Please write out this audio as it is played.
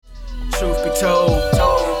told.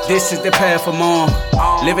 This is the path I'm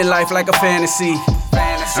on. Living life like a fantasy.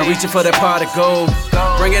 I'm reaching for that pot of gold.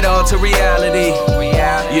 Bring it all to reality.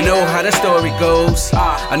 You know how the story goes.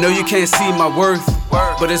 I know you can't see my worth,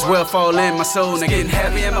 but it's wealth all in my soul. Now getting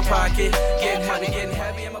heavy in my pocket. Getting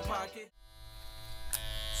heavy in my pocket.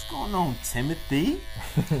 What's going on, Timothy?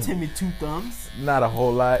 Timmy Two Thumbs. Not a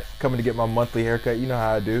whole lot. Coming to get my monthly haircut. You know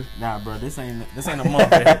how I do. Nah, bro, this ain't a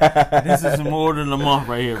month. Right? This is more than a month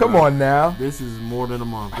right here. Come bro. on now. This is more than a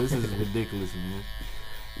month. This is ridiculous, man.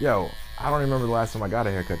 Yo, I don't remember the last time I got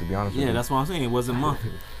a haircut, to be honest with you. Yeah, that's what I'm saying. It wasn't a month.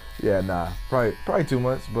 Yeah, nah. Probably 2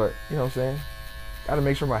 months, but you know what I'm saying? Gotta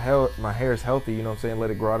make sure my hair is healthy, you know what I'm saying?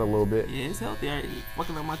 Let it grow out a little bit. Yeah, it's healthy. I ain't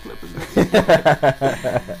fucking up my clippers.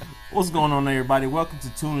 What's going on, everybody? Welcome to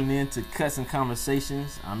tuning in to Cuts and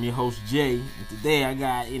Conversations. I'm your host, Jay. And today I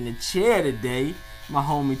got in the chair today my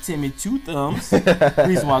homie Timmy Two Thumbs. The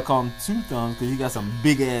reason why I call him Two Thumbs because he got some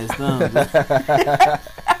big ass thumbs.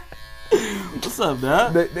 What's up,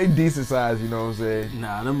 dog? They decent size, you know what I'm saying?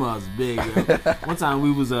 Nah, them was big, yo. One time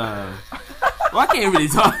we was well, I can't really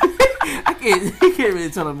talk. I can't really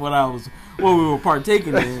tell them what we were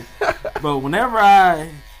partaking in. But whenever I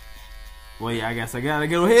guess I gotta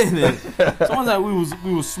go ahead then. So one time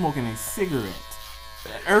we was smoking a cigarette,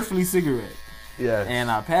 an earthly cigarette. Yeah. And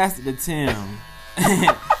I passed it to Tim.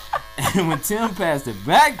 And when Tim passed it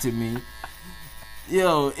back to me,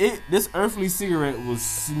 yo, this earthly cigarette was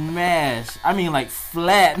smashed. I mean, like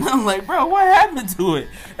flat. And I'm like, bro, what happened to it?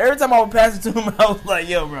 Every time I would pass it to him, I was like,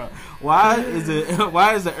 yo, bro, why is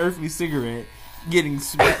the earthly cigarette getting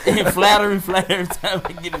flatter and flatter every time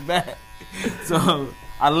I get it back? So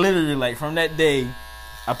I literally, like, from that day,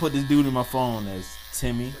 I put this dude in my phone as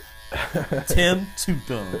Tim Two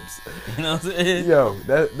Thumbs. You know what I'm saying? Yo,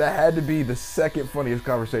 that had to be the second funniest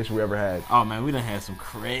conversation we ever had. Oh man, we done had some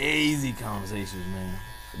crazy conversations,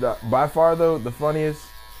 man. By far though, the funniest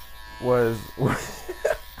was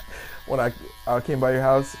when I came by your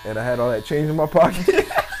house and I had all that change in my pocket.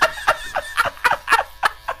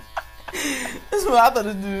 I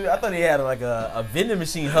thought he had like a vending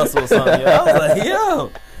machine hustle or something. Yo. I was like,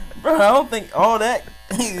 yo, bro, I don't think all that.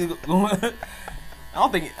 I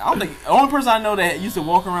don't think the only person I know that used to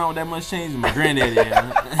walk around with that much change is my granddaddy,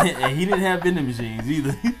 and he didn't have vending machines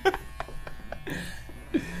either.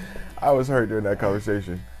 I was hurt during that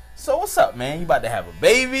conversation. So what's up, man? You about to have a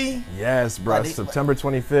baby? Yes, bro. September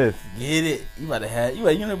 25th. Get it? You about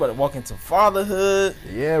to walk into fatherhood?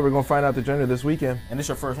 Yeah, we're gonna find out the gender this weekend. And it's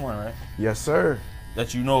your first one, right? Yes, sir.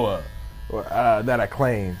 That you know of. That I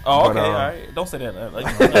claim. Oh, okay, all right. Don't say that. Don't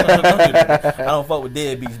do that. I don't fuck with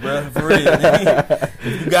deadbeats, bro. For real.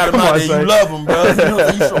 If you got them out there, you love them, bro.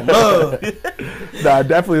 You show love. Nah,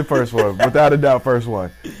 definitely the first one. Without a doubt, first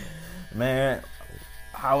one. Man,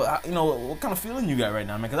 how what kind of feeling you got right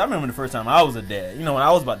now, man? Because I remember the first time I was a dad. You know, when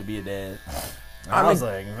I was about to be a dad, I was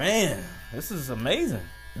like, man, this is amazing.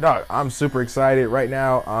 No, I'm super excited right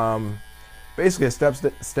now. Basically a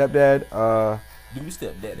stepdad. Do you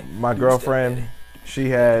stepdaddy? My girlfriend, she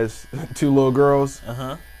has 2 little girls,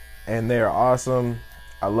 and they are awesome.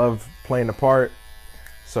 I love playing the part.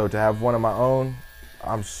 So to have one of my own,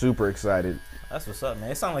 I'm super excited. That's what's up,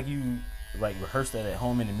 man. It sounds like you like rehearse that at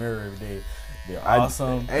home in the mirror every day. They're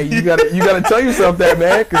awesome. Hey, you gotta tell yourself that,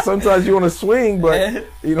 man, because sometimes you want to swing, but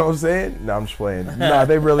you know what I'm saying? No, I'm just playing. Nah,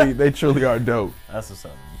 they truly are dope. That's what's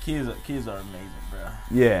up, man. Kids are amazing, bro.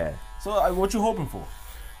 Yeah. So what you hoping for?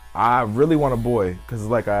 I really want a boy because,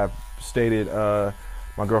 like I've stated,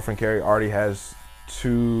 my girlfriend Carrie already has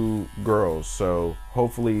 2 girls. So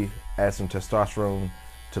hopefully add some testosterone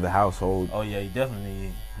to the household. Oh yeah, you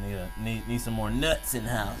definitely need some more nuts in the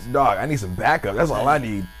house. Dog, I need some backup. That's all I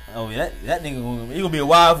need. Oh yeah, that nigga, he gonna be a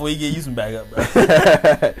while before he get you some backup, bro.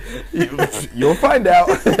 You'll find out.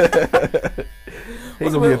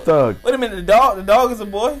 He's gonna be a thug. Wait a minute, the dog is a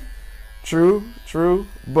boy. True,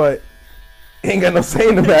 but. He ain't got no say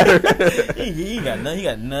in the matter. he got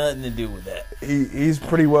nothing to do with that. He's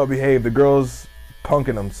pretty well behaved. The girl's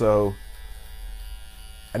punking him, so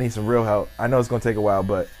I need some real help. I know it's gonna take a while,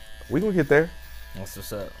 but we gonna get there. That's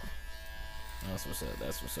what's up.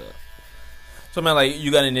 So man, like,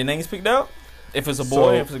 you got any names picked out? If it's a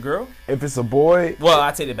boy, if it's a girl? If it's a boy, well,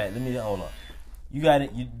 I take it back. Let me hold up. You got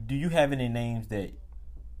it. Do you have any names that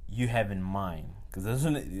you have in mind? Because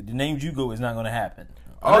the names you go is not gonna happen.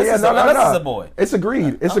 Unless it's a boy. It's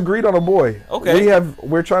agreed. It's agreed on a boy. Okay.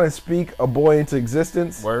 We're trying to speak a boy into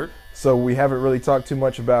existence. Word. So we haven't really talked too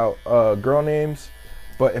much about girl names,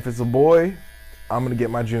 but if it's a boy, I'm gonna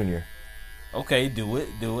get my junior. Okay, do it.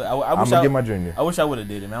 I'm gonna get my junior. I wish I would have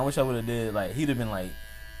did it, man. I wish I would have did, like, he'd have been like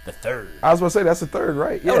the third. I was gonna say that's the third,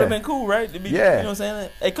 right? That would have been cool, right? To be, Yeah. You know what I'm saying?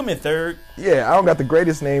 Hey, come in third. Yeah, I don't got the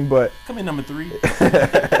greatest name, but Come in number 3.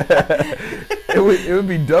 it would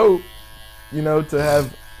be dope, you know, to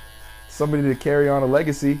have somebody to carry on a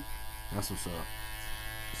legacy. That's what's up.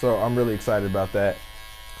 So I'm really excited about that.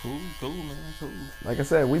 Cool, man, cool. Like I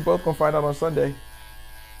said, we both gonna find out on Sunday.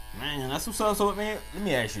 Man, that's what's up. So, man, let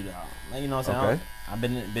me ask you though. Man, you know what I'm saying? Okay. I've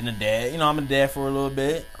been a dad. You know, I'm a dad for a little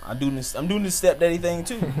bit. I'm doing this stepdaddy thing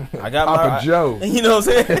too. I got Papa Joe. You know what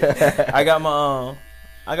I'm saying? I got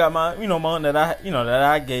my you know, mom that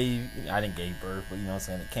I gave. I didn't give birth, but you know what I'm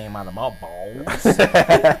saying, it came out of my balls. But,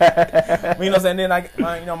 you know what I'm saying? Then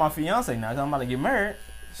my fiance now, 'cause I'm about to get married.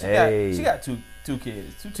 She got two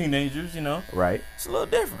kids, 2 teenagers. You know, Right. it's a little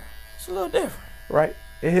different. Right.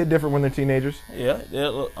 It hit different when they're teenagers. Yeah, they're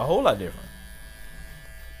a whole lot different.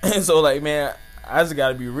 And so, like, man, I just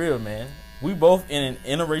gotta be real, man. We both in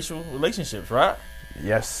interracial relationships, right?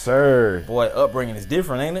 Yes, sir. Boy, upbringing is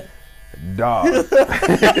different, ain't it? Dog.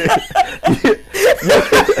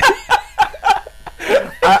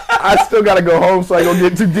 I still gotta go home so I don't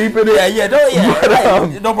get too deep in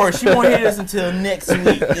it. Don't worry, she won't hear this until next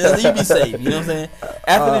week. You be safe, you know what I'm saying?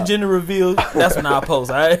 After the gender reveal, that's when I'll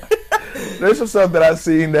post, all right? There's some stuff that I've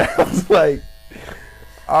seen that I was like,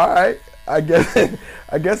 all right, I guess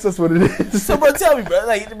that's what it is. So, bro, tell me,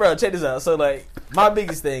 bro, check this out. So, like, my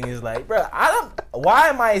biggest thing is, like, bro, why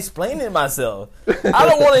am I explaining myself? I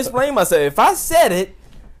don't want to explain myself. If I said it,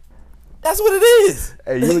 that's what it is.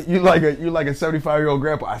 Hey, you like a 75-year-old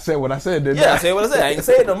grandpa. I said what I said, didn't I? Yeah, I said what I said. I ain't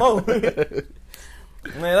say it no more.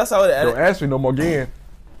 Man, that's how it is. Don't ask me no more again.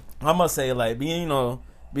 I must say, like, being in an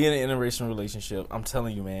interracial relationship, I'm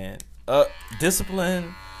telling you, man,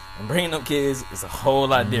 discipline and bringing up kids is a whole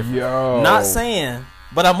lot different. Yo. Not saying,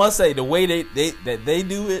 but I must say, the way they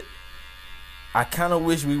do it, I kind of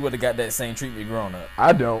wish we would have got that same treatment growing up.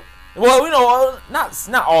 I don't. Well, you know,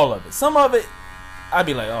 not all of it. Some of it, I'd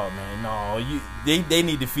be like, oh man, no, they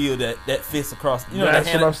need to feel that fist across, you know,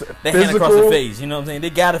 That's that what I'm saying. hand across the face. You know what I'm saying? They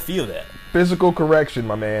gotta feel that. Physical correction,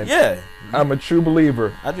 my man. Yeah, I'm a true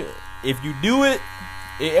believer. If you do it,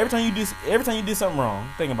 every time you did something wrong,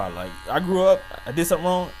 think about it. Like, I grew up, I did something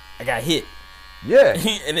wrong, I got hit. Yeah.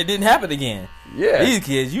 And it didn't happen again. Yeah. These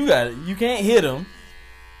kids, you can't hit them.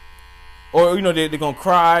 Or, you know, they're going to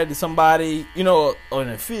cry to somebody, you know, or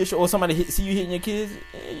an official, or somebody see you hitting your kids,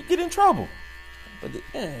 you get in trouble. But,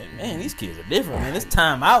 man, these kids are different, man. This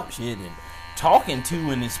time out shit and talking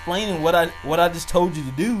to and explaining what I just told you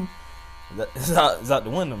to do, it's out the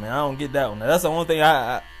window, man. I don't get that one. That's the only thing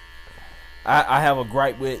I have a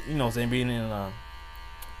gripe with, you know what I'm saying, being in a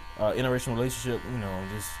interracial relationship, you know,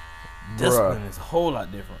 just discipline is a whole lot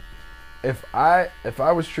different. If I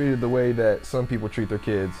was treated the way that some people treat their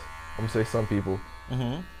kids, I'm gonna say some people,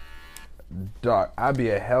 Doc, I'd be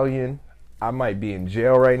a hellion. I might be in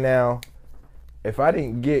jail right now. If I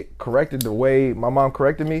didn't get corrected the way my mom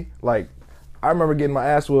corrected me, like, I remember getting my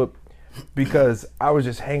ass whooped because I was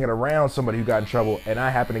just hanging around somebody who got in trouble, and I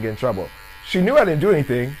happened to get in trouble. She knew I didn't do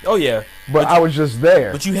anything. Oh yeah, but I was just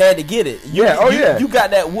there. But you had to get it. You got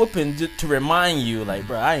that whooping to remind you, like,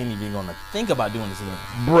 bro, I ain't even gonna think about doing this again.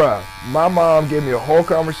 Bruh, my mom gave me a whole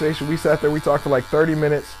conversation. We sat there, we talked for like 30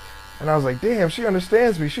 minutes, and I was like, damn, she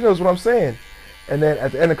understands me. She knows what I'm saying. And then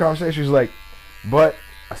at the end of the conversation, she was like, but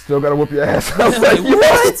I still gotta whoop your ass. I was like,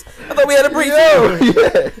 what? I thought we had a brief.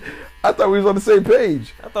 Yeah. I thought we was on the same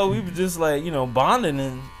page. I thought we were just like, you know,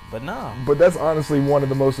 bonding, but no. But that's honestly one of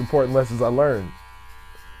the most important lessons I learned.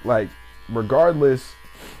 Like, regardless,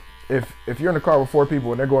 if you're in a car with 4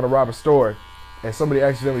 people and they're going to rob a store and somebody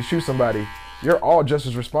accidentally shoots somebody, you're all just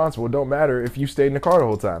as responsible. It don't matter if you stayed in the car the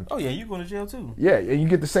whole time. Oh yeah, you're going to jail too. Yeah, and you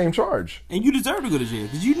get the same charge. And you deserve to go to jail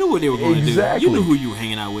because you knew what they were going to do. Exactly. You knew who you were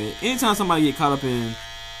hanging out with. Anytime somebody get caught up in,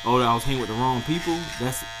 I was hanging with the wrong people,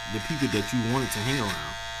 that's the people that you wanted to hang around.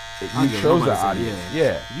 You chose the audience.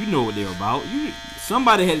 Yeah. You know what they were about.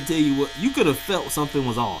 Somebody had to tell you what. You could have felt something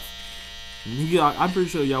was off. I'm pretty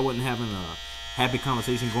sure y'all wasn't having a happy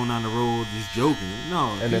conversation going down the road, just joking.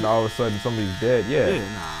 No. And then all of a sudden somebody's dead. Yeah. Yeah,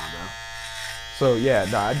 nah, bro. So yeah,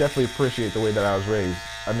 I definitely appreciate the way that I was raised.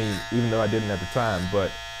 I mean, even though I didn't at the time,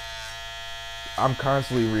 but I'm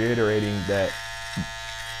constantly reiterating that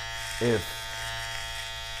if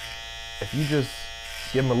you just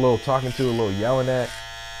give them a little talking to, a little yelling at,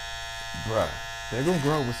 bruh, they're gonna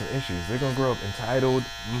grow up with some issues. They're gonna grow up entitled.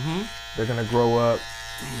 They're gonna grow up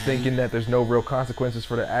thinking that there's no real consequences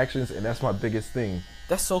for their actions, and that's my biggest thing.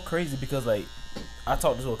 That's so crazy because, like, I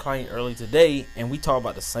talked to a client early today, and we talked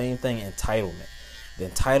about the same thing: entitlement. The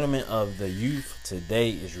entitlement of the youth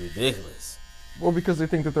today is ridiculous. Well, because they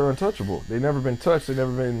think that they're untouchable. They've never been touched. They've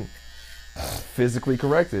never been physically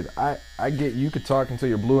corrected. I get you could talk until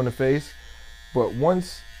you're blue in the face, but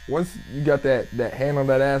once you got that hand on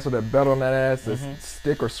that ass or that belt on that ass, that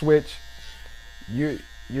stick or switch, you're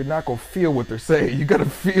not gonna feel what they're saying. You gotta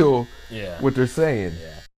feel what they're saying.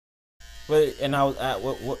 Yeah. But and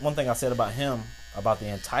one thing I said about him about the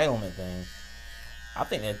entitlement thing, I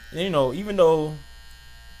think that even though,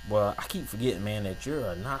 well, I keep forgetting, man, that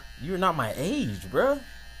you're not my age, bruh.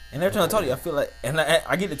 And every time I talk to you, I feel like, and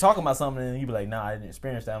I get to talking about something, and you be like, nah, I didn't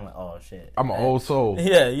experience that. I'm like, oh shit, I'm an old soul.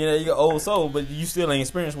 Yeah, you're an old soul, but you still ain't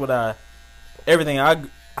experienced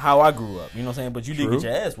how I grew up. You know what I'm saying? But you did get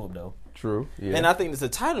your ass whooped though. True. Yeah. And I think this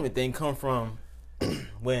entitlement thing come from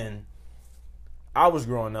when I was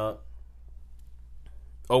growing up,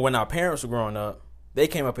 or when our parents were growing up. They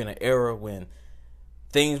came up in an era when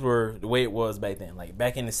things were the way it was back then. Like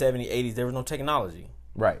back in the 70s, 80s, there was no technology.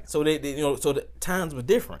 Right. So so the times were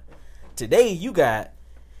different. Today you got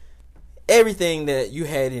everything that you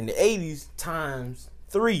had in the 80s times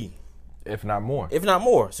 3, if not more.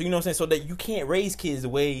 So you know what I'm saying? So that you can't raise kids the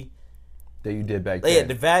way that you did back then. Yeah,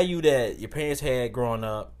 the value that your parents had growing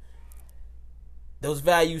up, those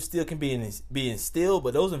values still can be instilled,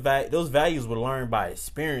 but those values were learned by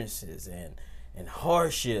experiences and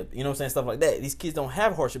hardship. You know what I'm saying? Stuff like that. These kids don't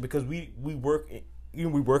have hardship because we work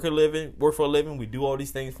for a living. We do all these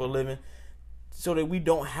things for a living, so that we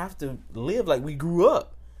don't have to live like we grew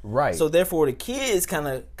up. Right. So therefore, the kids kind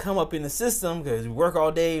of come up in the system because we work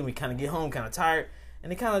all day and we kind of get home kind of tired,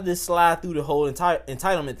 and they kind of just slide through the whole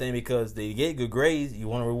entitlement thing because they get good grades. You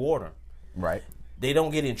want to reward them. Right. They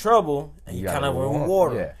don't get in trouble, and you kind of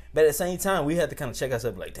reward them. Yeah. But at the same time, we have to kind of check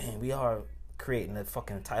ourselves like, damn, we are creating the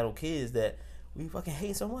fucking entitled kids that we fucking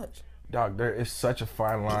hate so much. Dog, there is such a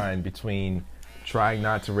fine line between trying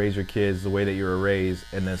not to raise your kids the way that you were raised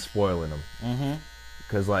and then spoiling them. Mm-hmm.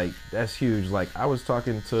 Because, like, that's huge. Like, I was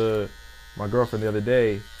talking to my girlfriend the other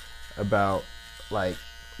day about, like,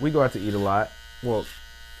 we go out to eat a lot. Well,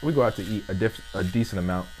 we go out to eat a decent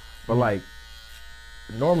amount. But, like,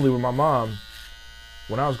 normally with my mom,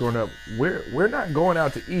 when I was growing up, we're not going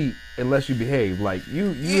out to eat unless you behave. Like,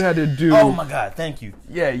 you had to do... Oh, my God. Thank you.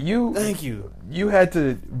 Yeah, Thank you. You had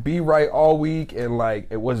to be right all week, and, like,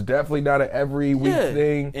 it was definitely not an every week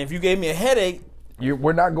thing. And if you gave me a headache...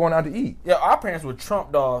 we're not going out to eat. Yeah, our parents were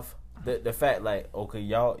trumped off the fact, like, okay,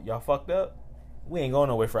 y'all fucked up. We ain't going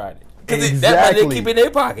nowhere Friday. Exactly. That's what they keep in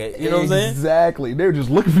their pocket. You know what I'm saying? Exactly. They were just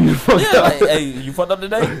looking for you to fuck up. Like, hey, you fucked up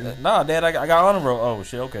today? Nah, Dad, I got honor roll. Oh,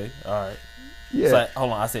 shit, okay. All right. Yeah. So,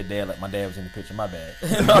 hold on, I said Dad like my dad was in the picture. My bad.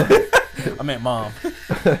 I meant Mom.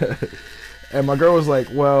 And my girl was like,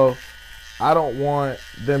 well, I don't want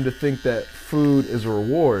them to think that food is a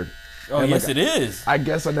reward. Oh, and yes, like, it is. I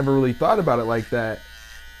guess I never really thought about it like that.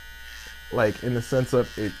 Like, in the sense of,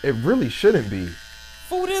 it really shouldn't be.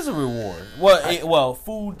 Food is a reward. Well,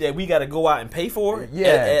 food that we got to go out and pay for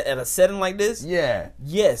at a setting like this? Yeah.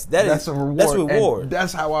 Yes, that's a reward. That's a reward. And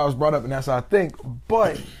that's how I was brought up, and that's how I think.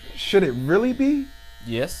 But should it really be?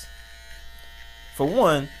 Yes. For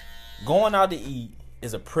one, going out to eat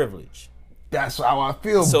is a privilege. That's how I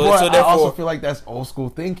feel. So I also feel like that's old school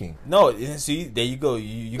thinking. No, see, there you go.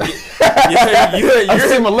 You get you're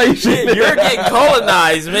assimilation. You're getting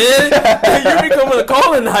colonized, man. You're becoming a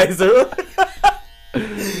colonizer.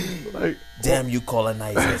 Like, damn you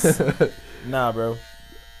colonizers. Nah, bro.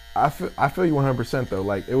 I feel you 100% though.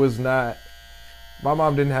 Like, it was not. My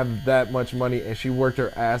mom didn't have that much money, and she worked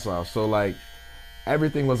her ass off. So, like,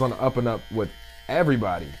 everything was on the up and up with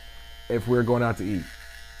everybody if we were going out to eat.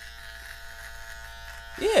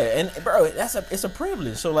 Yeah, and bro, it's a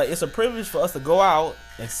privilege. So, like, it's a privilege for us to go out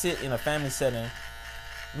and sit in a family setting.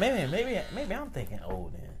 Maybe I'm thinking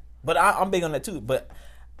old then, but I'm big on that too. But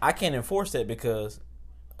I can't enforce that because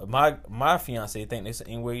my fiance think the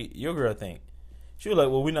same way your girl think. She was like,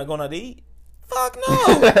 "Well, we're not going out to eat." Fuck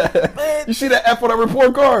no, man. You see that F on that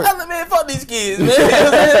report card? I like, man, fuck these kids, man. You know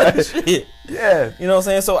what I'm saying? Shit. Yeah. You know what I'm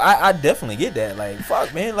saying? So I definitely get that. Like,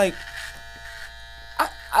 fuck, man. Like,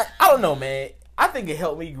 I don't know, man. I think it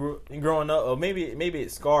helped me growing up, or maybe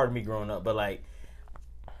it scarred me growing up. But like,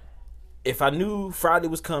 if I knew Friday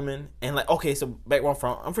was coming, and like, okay, so back where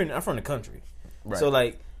I'm from the country, right. So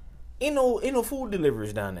like, ain't no food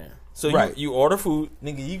deliveries down there. So right. you order food,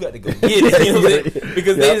 nigga, you got to go get it. You know what I'm saying?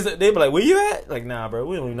 Because they be like, where you at? Like, nah, bro,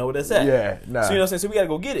 we don't even know where that's at. Yeah, nah. So you know what I'm saying? So we got to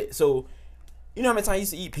go get it. So you know how many times I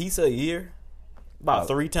used to eat pizza a year? About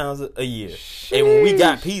 3 times a year. Sheesh. And when we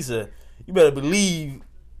got pizza, you better believe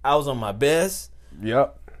I was on my best.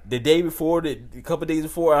 Yep. The day before, a couple days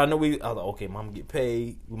before, I was like, okay, mom get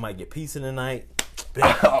paid. We might get pizza tonight.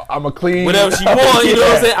 I'm a clean. Whatever she want, you know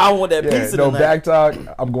what I'm saying? I want that pizza no tonight. back talk.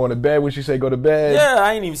 I'm going to bed when she say go to bed. Yeah,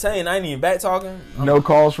 I ain't even back talking. No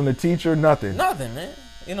calls from the teacher. Nothing. Nothing, man.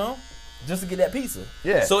 You know, just to get that pizza.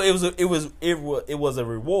 Yeah. So it was a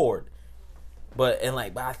reward, but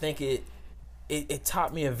I think it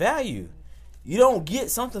taught me a value. You don't get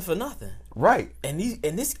something for nothing. Right. And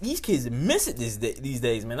these kids miss it these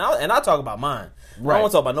days, man. I talk about mine. Right. I don't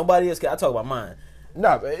want to talk about nobody else. I talk about mine.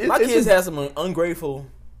 No, My kids have some ungrateful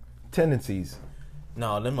tendencies.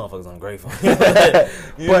 No, them motherfuckers ungrateful.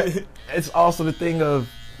 But it's also the thing of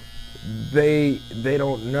they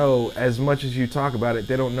don't know, as much as you talk about it,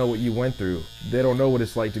 they don't know what you went through. They don't know what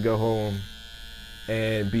it's like to go home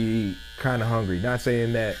and be kind of hungry. Not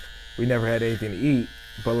saying that we never had anything to eat,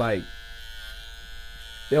 but like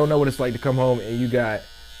they don't know what it's like to come home and you got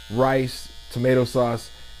rice, tomato sauce,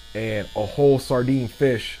 and a whole sardine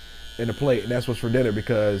fish in a plate, and that's what's for dinner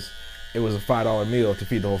because it was a $5 meal to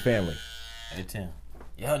feed the whole family. Hey Tim,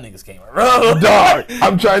 y'all niggas came around. Dog,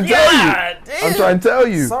 I'm trying to tell you. Damn. I'm trying to tell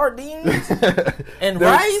you. Sardines and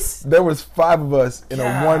rice. There was 5 of us in a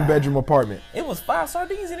 1-bedroom apartment. It was 5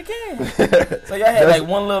 sardines in a can. So y'all had like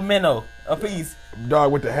one little minnow a piece.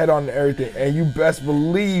 Dog, with the head on and everything, and you best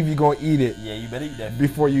believe you're gonna eat it. Yeah, you better eat that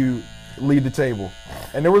before you leave the table.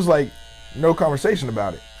 And there was like no conversation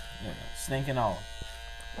about it. Yeah, stinking off.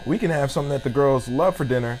 We can have something that the girls love for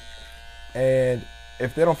dinner, and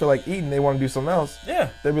if they don't feel like eating, they want to do something else. Yeah,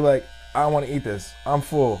 they'll be like, I don't want to eat this. I'm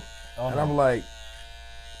full. And I'm like,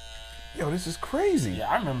 yo, this is crazy. Yeah,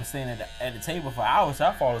 I remember staying at the table for hours. So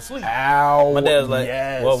I fall asleep. Ow. My dad was like,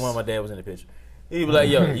 yes. well, when my dad was in the picture, he'd be like,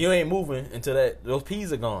 yo, you ain't moving until those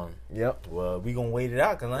peas are gone. Yep. Well, we gonna wait it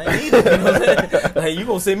out because I ain't eating. You know what I'm saying? Like, you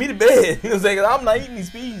gonna send me to bed. You know what I'm saying? 'Cause I'm not eating these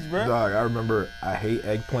peas, bro. Dog, I remember I hate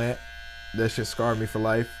eggplant. That shit scarred me for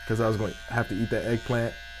life because I was going to have to eat that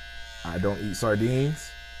eggplant. I don't eat sardines.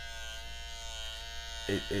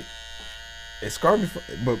 It scarred me.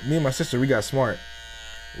 But me and my sister, we got smart.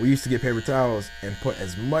 We used to get paper towels and put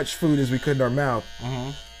as much food as we could in our mouth,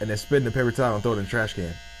 and then spit in the paper towel and throw it in the trash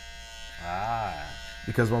can.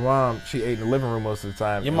 Because my mom, she ate in the living room most of the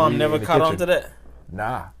time. Your mom never caught on to that?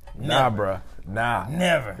 Nah, Never. bruh. Nah.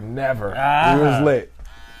 Never. It was lit.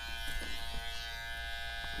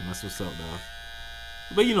 That's what's up, dog.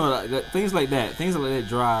 But you know, things like that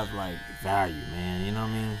drive like value, man. You know what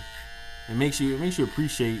I mean? It makes you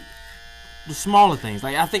appreciate the smaller things.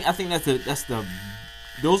 Like I think that's the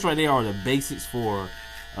those right there are the basics for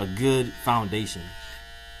a good foundation.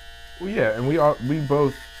 Well, yeah, and we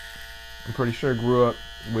both, I'm pretty sure, grew up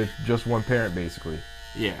with just one parent, basically.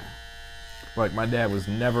 Yeah. Like, my dad was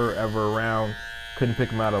never, ever around. Couldn't pick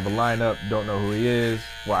him out of a lineup. Don't know who he is.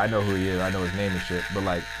 Well, I know who he is. I know his name and shit. But,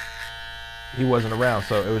 like, he wasn't around.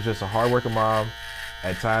 So, it was just a hard-working mom.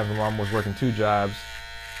 At times, my mom was working 2 jobs.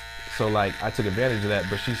 So, like, I took advantage of that.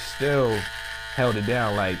 But she still held it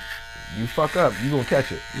down. Like, you fuck up, you gonna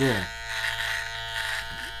catch it. Yeah.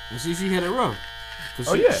 And she had it rough.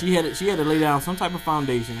 Oh, yeah. She had to lay down some type of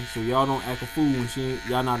foundation so y'all don't act a fool when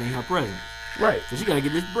y'all not in her presence. Right. So she gotta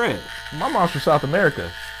get this bread. My mom's from South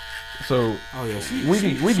America, so oh yeah,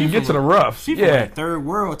 we can get to the rough. She from like third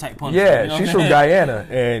world type punch. Yeah, you know she's from Guyana,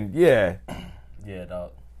 and yeah. Yeah,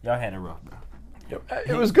 dog. Y'all had it rough, bro.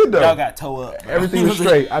 It was good though. Y'all got toe up. Bro. Everything was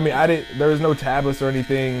straight. I mean, there was no tablets or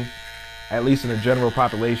anything, at least in the general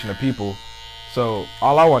population of people. So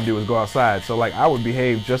all I want to do was go outside. So like I would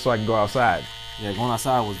behave just so I can go outside. Yeah, going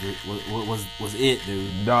outside was it,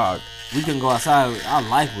 dude. Dog. We couldn't go outside. Our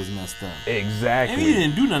life was messed up. Exactly. And we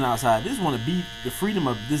didn't do nothing outside. Just want to be the freedom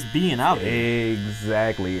of this being out there.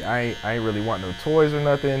 Exactly. I ain't really want no toys or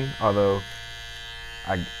nothing. Although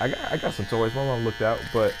I got some toys. My mom looked out,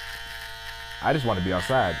 but I just want to be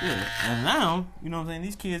outside. Yeah. And now, you know what I'm saying?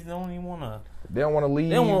 These kids don't even want to. They don't want to leave.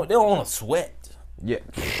 They don't want to sweat. Yeah.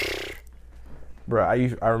 Bro,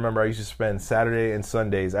 I remember I used to spend Saturday and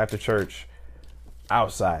Sundays after church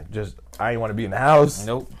outside. Just I didn't want to be in the house.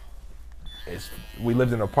 Nope. We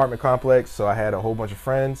lived in an apartment complex, so I had a whole bunch of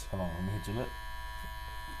friends. Hold on, let me hit your lip.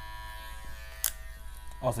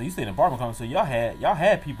 Oh, so you stayed in an apartment complex, so y'all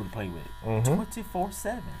had people to play with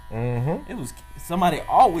 24/7. It was somebody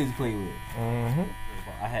always play with.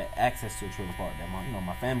 I had access to a trailer park that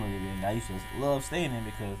my family lived in. I used to love staying in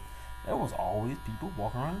because there was always people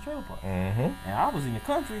walking around the trailer park. And I was in the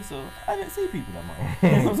country, so I didn't see people that much. You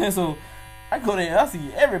know what I'm saying? So I go there, I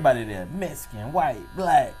see everybody there, Mexican, white,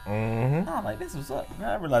 black. I'm like, this was up. And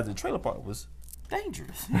I realized the trailer park was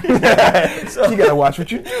dangerous. So you gotta watch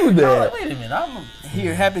what you do there. Like, wait a minute, I'm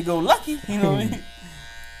here happy-go-lucky. You know what I mean?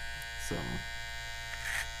 So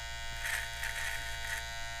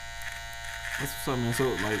that's what's up, man. So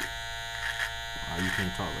like, you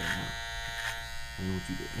can't talk right now. I want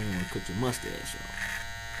you to cut your mustache off.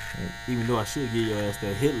 Even though I should give your ass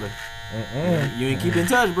that Hitler. You ain't keep in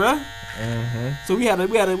touch, bro. So we had a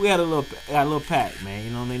little pack, man.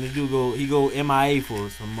 You know what I mean? The dude he go MIA for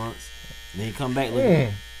some months, and then he come back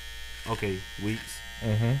looking, weeks,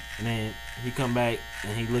 and then he come back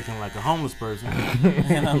and he looking like a homeless person,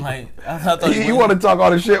 and I'm like, I thought you want to talk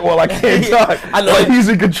all this shit while I can't talk. I know like he's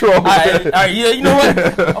in control. All right, yeah, you know what?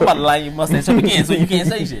 I'm about to line your mustache up again, so you can't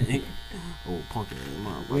say shit. Oh, punk ass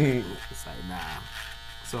motherfucker. It's like, nah.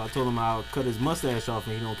 So I told him I'll cut his mustache off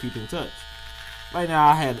and he don't keep in touch. Right now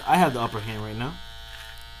I have the upper hand right now.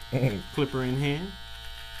 Clipper in hand.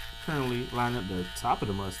 Currently line up the top of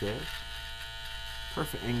the mustache.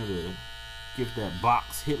 Perfect angle to give that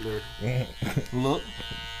box Hitler look.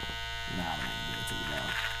 Nah, I don't want to do it to you now.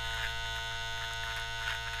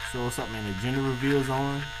 So what's up, man? The gender reveal's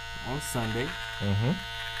on Sunday. You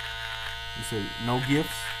said no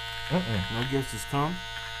gifts? No gifts has come?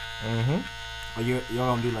 Or y'all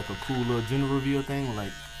gonna do like a cool little gender reveal thing where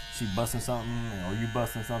like she busting something or you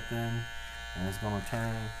busting something and it's gonna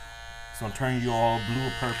turn you all blue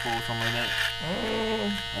or purple or something like that?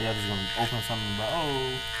 Or y'all just gonna open something like,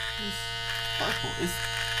 oh, it's purple, it's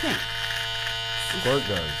pink. Squirt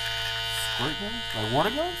guns. Squirt guns? Like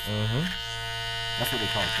water guns? That's what they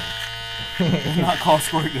call them. It's not called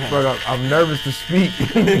squirt guns. Bro, I'm nervous to speak.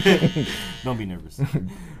 Don't be nervous.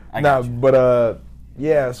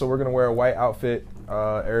 Yeah, so we're going to wear a white outfit.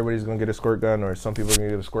 Everybody's going to get a squirt gun, or some people are going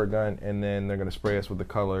to get a squirt gun, and then they're going to spray us with the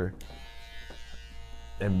color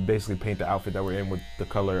and basically paint the outfit that we're in with the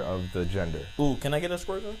color of the gender. Ooh, can I get a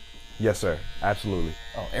squirt gun? Yes, sir. Absolutely.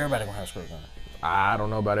 Oh, everybody going to have a squirt gun? I don't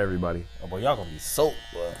know about everybody. Oh, boy, y'all going to be soaked,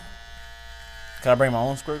 boy. Can I bring my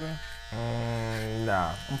own squirt gun?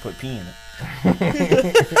 Nah. I'm going to put pee in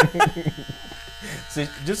it. See,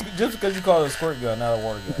 just because you call it a squirt gun, not a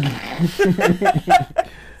water gun.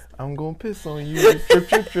 I'm gonna piss on you. Trip,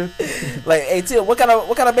 trip, trip. Like, hey Tim, what kind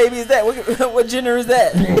of baby is that? What gender is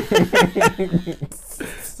that?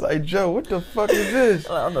 It's like, Joe, what the fuck is this?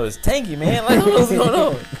 I don't know. It's tanky, man. Like, what's going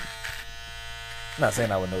on? I'm not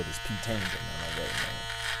saying I would know this P tanky or nothing like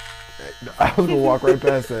that, man. I was gonna walk right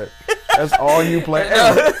past that. That's all you play.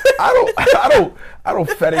 Hey, I don't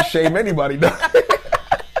fetish shame anybody. No.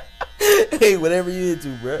 Hey, whatever you into,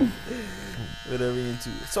 bro. Whatever you into.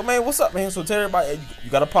 So, man, what's up, man? So, tell everybody, you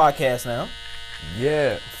got a podcast now.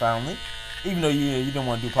 Yeah. Finally. Even though you didn't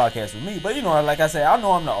want to do podcasts with me. But, you know, like I said, I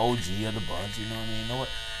know I'm the OG of the bunch. You know what I mean? You know what?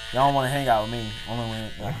 Y'all don't want to hang out with me. Only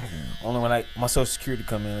when like my social security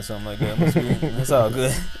come in or something like that. That's all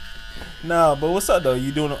good. No, but what's up, though?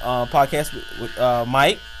 You doing a podcast with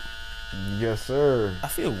Mike? Yes, sir. I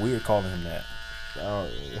feel weird calling him that.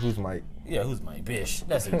 Who's Mike? Yeah, who's Mike? Bish.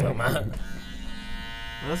 That's what you're talking about.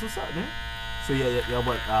 That's what's up, man. So y'all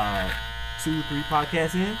what? 2-3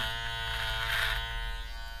 podcasts in?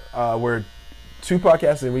 We're 2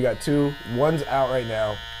 podcasts in. We got 2. One's out right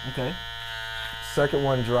now. Okay. Second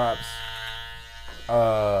one drops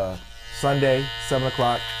Sunday,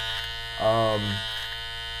 7:00.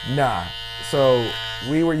 So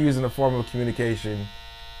we were using a form of communication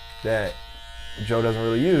that Joe doesn't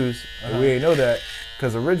really use, and we didn't know that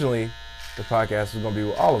because originally the podcast was going to be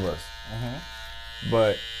with all of us.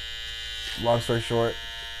 But long story short,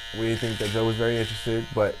 we didn't think that Joe was very interested,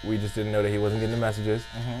 but we just didn't know that he wasn't getting the messages.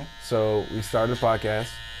 So we started the podcast,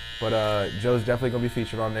 but Joe's definitely going to be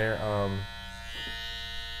featured on there.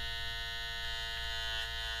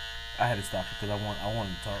 I had to stop it because I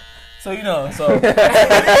wanted to talk. So, you know,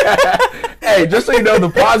 Hey, just so you know, the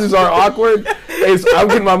pauses are awkward. I'm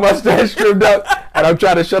getting my mustache trimmed up, and I'm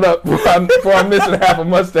trying to shut up before I'm missing half a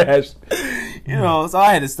mustache. You know, so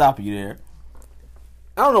I had to stop you there.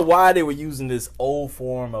 I don't know why they were using this old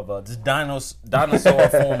form of this dinosaur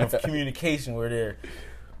form of communication where they're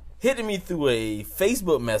hitting me through a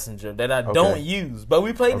Facebook Messenger that I don't use. But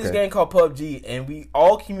we played this game called PUBG, and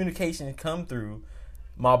all communication come through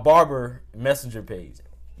my barber messenger page.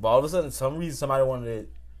 But all of a sudden, some reason, somebody wanted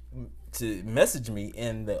to message me,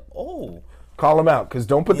 and call him out, because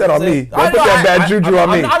don't put that on me. Don't put that bad juju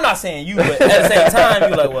on me. I'm not saying you, but at the same time,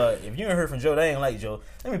 you're like, well, if you ain't heard from Joe, they ain't like Joe.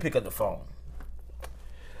 Let me pick up the phone.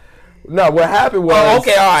 No, what happened was... Oh,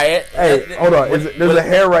 okay, all right. Hey, hold on. There's a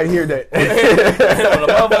hair right here that...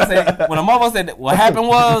 when a motherfucker said what happened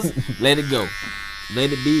was, let it go.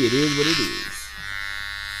 Let it be. It is what it is.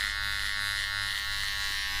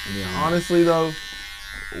 Yeah. Honestly, though,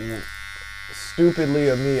 stupidly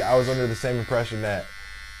of me, I was under the same impression that,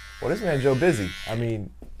 well, this man Joe busy. I mean,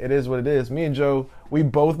 it is what it is. Me and Joe, we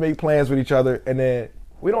both make plans with each other, and then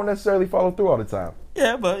we don't necessarily follow through all the time.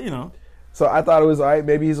 Yeah, but, you know. So I thought it was all right.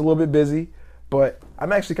 Maybe he's a little bit busy. But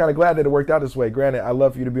I'm actually kind of glad that it worked out this way. Granted, I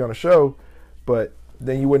love for you to be on the show, but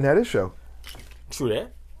then you wouldn't have this show. True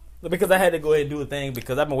that. Because I had to go ahead and do a thing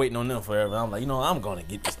because I've been waiting on them forever. I'm like, I'm gonna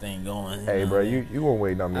get this thing going. Hey, bro, you weren't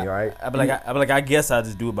waiting on me, all right? I be like, I guess I'll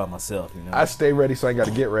just do it by myself. I stay ready, so I ain't got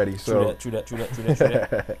to get ready. So True that. True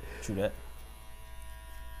that.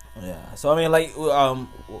 Yeah. So I mean, like,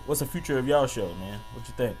 what's the future of y'all show, man? What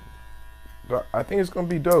you think? I think it's gonna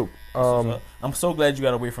be dope. I'm so glad you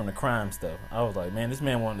got away from the crime stuff. I was like, man, this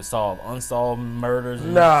man wanted to solve unsolved murders.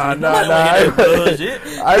 Nah. I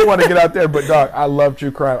didn't want to get out there, but dog, I love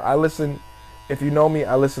true crime. I listen. If you know me,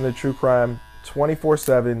 I listen to true crime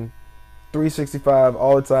 24/7, 365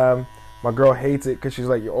 all the time. My girl hates it because she's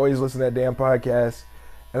like, you're always listening to that damn podcast.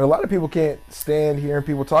 And a lot of people can't stand hearing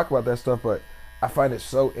people talk about that stuff, but I find it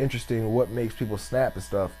so interesting what makes people snap and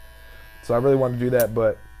stuff. So I really want to do that,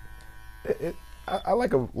 but I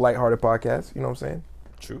like a lighthearted podcast. You know what I'm saying?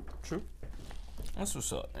 True. That's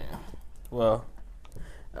what's up, man. Well,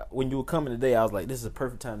 when you were coming today, I was like, this is a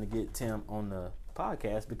perfect time to get Tim on the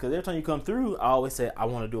podcast because every time you come through, I always say I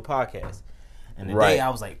want to do a podcast. And today I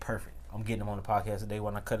was like, perfect. I'm getting him on the podcast today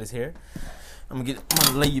when I cut his hair. I'm gonna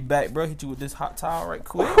lay you back, bro. Hit you with this hot towel right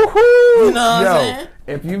quick. You know what I'm saying?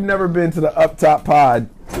 If you've never been to the Up Top Pod,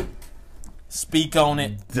 speak on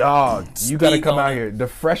it, dog. You gotta come out here. The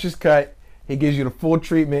freshest cut. He gives you the full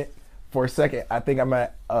treatment. For a second, I think I'm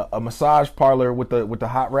at a massage parlor with the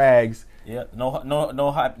hot rags. Yeah,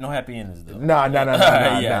 no happy endings though. Nah.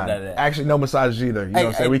 Yeah, Actually, no massages either. You know what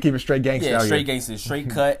I'm saying? We keep it straight gangster. Yeah, out straight here. gangster, straight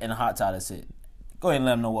cut and a hot towel. That's it. Go ahead and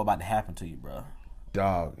let them know what's about to happen to you, bro.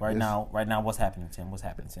 Dog. Right now, what's happening, Tim? What's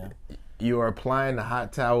happening, Tim? You are applying the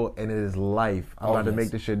hot towel, and it is life. I'm about to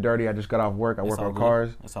make this shit dirty. I just got off work. I work on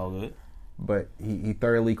cars. It's all good. But he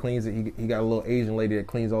thoroughly cleans it. He got a little Asian lady that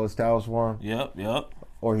cleans all his towels for him. Yep.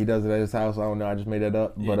 Or he does it at his house. I don't know. I just made that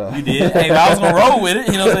up. Yeah, but you did. Hey, I was gonna roll with it.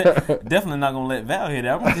 You know what I'm saying? Definitely not gonna let Val hear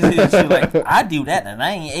that. I'm gonna just hear shit like, I do that, and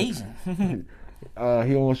I ain't Asian.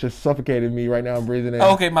 He almost just suffocated me right now. I'm breathing in.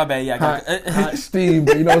 Oh, okay, my bad. Yeah, hot steam.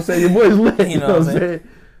 But you know what I'm saying? Your boy's lit. You know what I'm saying?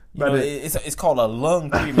 You know, it's called a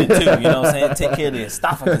lung treatment too. You know what I'm saying? Take care of the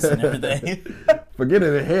esophagus and everything. Forget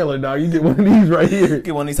an inhaler, dog. You get one of these right here.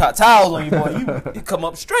 Get one of these hot towels on you, boy. You come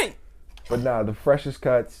up straight. But nah, the freshest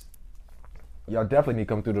cuts. Y'all definitely need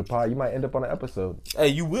to come through the pod. You might end up on an episode. Hey,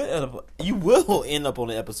 you will end up on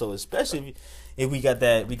an episode, especially if we got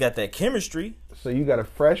that chemistry. So you got a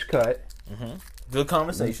fresh cut. Mm-hmm. Good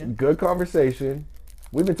conversation.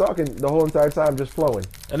 We've been talking the whole entire time, just flowing.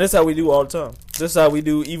 And that's how we do all the time. This is how we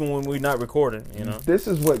do even when we're not recording, you know. This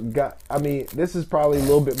is what this is probably a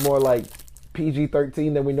little bit more like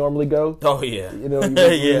PG-13 than we normally go. Oh, yeah. You know,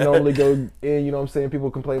 we normally go in, you know what I'm saying?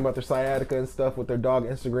 People complain about their sciatica and stuff with their dog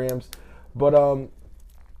Instagrams. But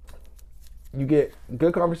you get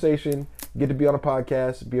good conversation, get to be on a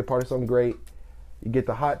podcast, be a part of something great. You get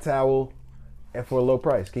the hot towel, and for a low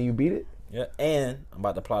price. Can you beat it? Yeah, and I'm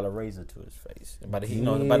about to apply the razor to his face. I'm about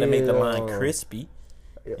to make the line crispy.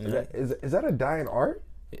 You know? Is that a dying art?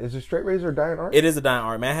 Is a straight razor a dying art? It is a dying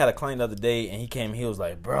art, man. I had a client the other day, and he came. He was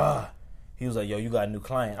like, "Bruh," he was like, "Yo, you got a new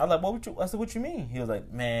client." I was like, I said, "What you mean?" He was like,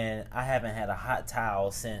 "Man, I haven't had a hot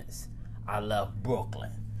towel since I left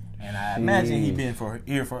Brooklyn." And I imagine he been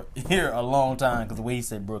here a long time because the way he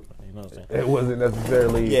said Brooklyn, you know what I'm saying? It wasn't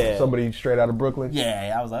necessarily somebody straight out of Brooklyn.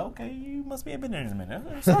 Yeah, I was like, okay, you must be a been there in a minute.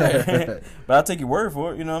 I'm sorry, but I'll take your word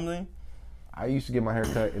for it. You know what I'm saying? I used to get my hair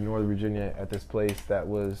cut in Northern Virginia at this place that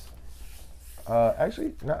was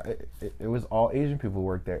actually not. It was all Asian people who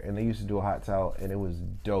worked there, and they used to do a hot towel, and it was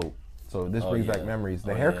dope. So this brings back memories.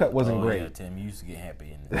 The haircut wasn't great. Yeah, Tim, you used to get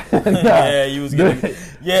happy in it. Yeah, you was getting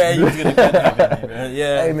happy in it.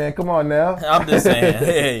 Yeah. Hey man, come on now. I'm just saying.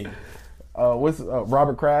 Hey. What's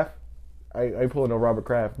Robert Kraft? I pulling no Robert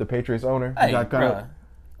Kraft, the Patriots owner. Hey, bro,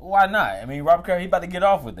 why not? I mean, Robert Kraft, he about to get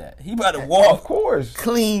off with that. He about to walk, of course,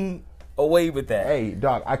 clean away with that. Hey,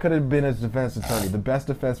 dog, I could have been his defense attorney. The best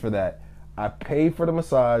defense for that. I paid for the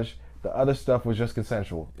massage. The other stuff was just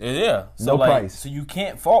consensual. Yeah. So no price. So you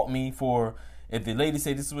can't fault me for if the lady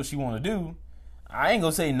say this is what she want to do. I ain't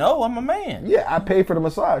gonna say no. I'm a man. Yeah, I paid for the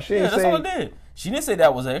massage. That's all I did. She didn't say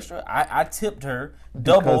that was extra. I tipped her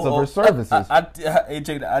double because of her services.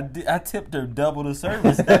 I tipped her double the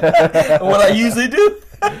service. What I usually do.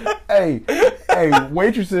 Hey,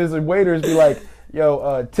 waitresses and waiters be like,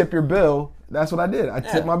 "Yo, tip your bill." That's what I did. I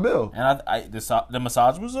tipped my bill. And the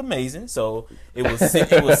massage was amazing. So it was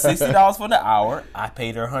 $60 for the hour. I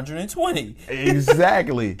paid her $120.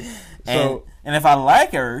 Exactly. And if I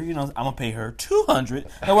like her, you know, I'm gonna pay her $200.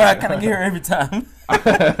 That way I kind of get her every time.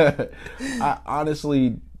 I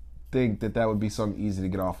honestly think that would be something easy to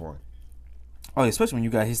get off on. Oh, especially when you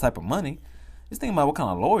got his type of money. Just thinking about what kind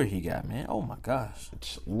of lawyer he got, man. Oh my gosh.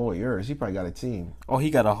 Lawyers. He probably got a team. Oh, he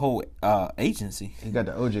got a whole agency. He got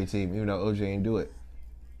the OJ team, even though OJ ain't do it.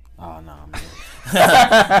 Oh no, man.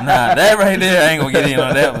 Nah, that right there, I ain't gonna get in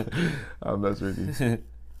on that one. I'm messing with you.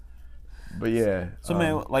 But yeah. So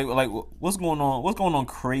man, like, what's going on? What's going on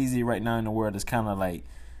crazy right now in the world? That's kind of like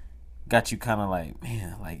got you kind of like,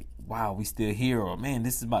 man, like, wow, we still here, or man,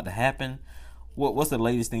 this is about to happen. What's the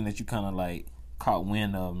latest thing that you kind of like caught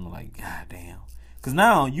wind of? And like, god damn, because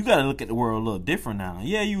now you got to look at the world a little different now.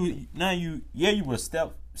 Yeah, you were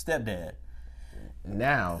stepdad.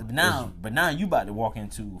 But now you about to walk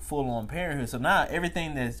into full on parenthood. So now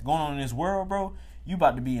everything that's going on in this world, bro, you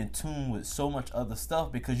about to be in tune with so much other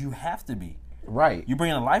stuff because you have to be. Right. You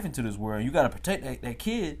bringing a life into this world. You got to protect that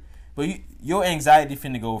kid. But your anxiety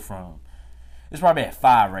finna go from, it's probably at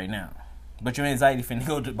 5 right now, but your anxiety finna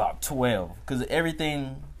go to about 12 because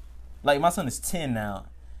everything. Like my son is 10 now,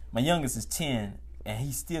 my youngest is 10, and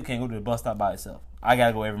he still can't go to the bus stop by himself. I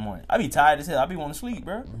gotta go every morning. I be tired as hell. I be wanting to sleep,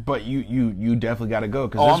 bro. But you definitely gotta go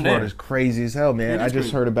because this world is crazy as hell, man. I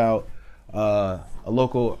just heard about a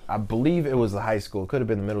local, I believe it was a high school, could have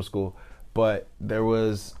been the middle school, but there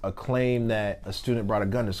was a claim that a student brought a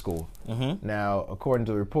gun to school. Mm-hmm. Now, according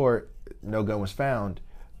to the report, no gun was found,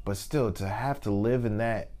 but still to have to live in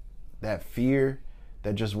that fear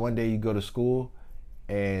that just one day you go to school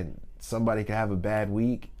and somebody could have a bad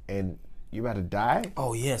week and you about to die?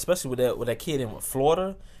 Oh yeah, especially with that kid in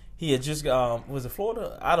Florida. He had just was it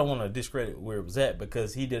Florida? I don't want to discredit where it was at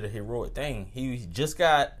because he did a heroic thing. He just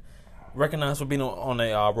got recognized for being on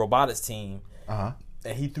a robotics team. Uh-huh.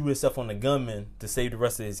 And he threw himself on the gunman to save the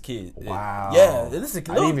rest of his kids. Wow. Yeah. I didn't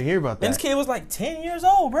even hear about that. And this kid was like 10 years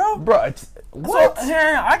old, bro. Bro, what? So,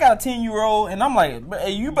 I got a 10-year-old, and I'm like,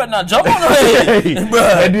 hey, you better not jump on the head.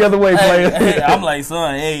 Head the other way, player. Hey, I'm like,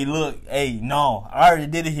 son, hey, look, hey, no. I already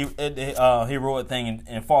did a heroic thing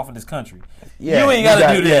and fought for this country. Yeah, you ain't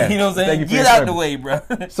got to do that. You know what I'm saying? Get out the way, bro.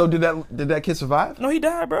 So did that kid survive? No, he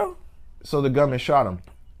died, bro. So the gunman shot him,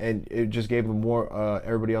 and it just gave him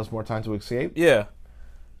everybody else more time to escape? Yeah.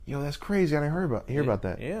 Yo, that's crazy. I didn't hear about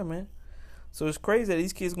that. Yeah, man. So it's crazy that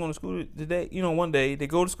these kids going to school today. You know, one day they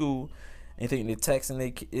go to school and think they're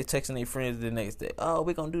texting their friends the next day. Oh,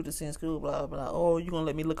 we're going to do this in school, blah, blah. Oh, you going to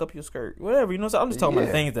let me look up your skirt? Whatever, you know. So I'm just talking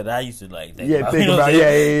about things that I used to like think about. Think about.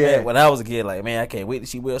 Yeah. When I was a kid, like, man, I can't wait till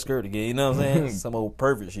she wear a skirt again. You know what I'm saying? Some old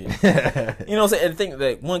pervert shit. You know what I'm saying? And the thing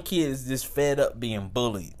that one kid is just fed up being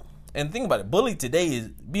bullied. And the thing about it,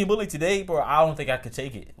 being bullied today, bro, I don't think I could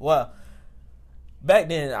take it. Well, back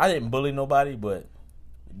then, I didn't bully nobody, but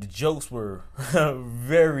the jokes were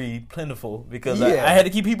very plentiful because I had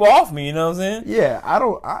to keep people off me. You know what I'm saying? Yeah,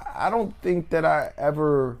 I don't think that I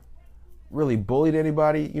ever really bullied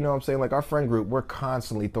anybody. You know what I'm saying? Like our friend group, we're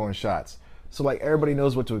constantly throwing shots, so like everybody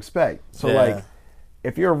knows what to expect. So like,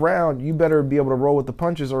 if you're around, you better be able to roll with the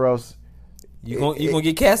punches, or else you're gonna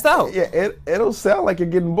get cast out. Yeah, it'll sound like you're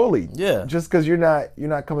getting bullied. Yeah, just because you're not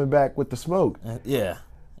coming back with the smoke. Yeah.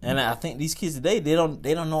 And I think these kids today, they don't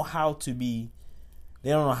know how to be. They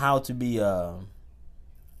don't know how to be. They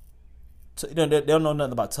don't know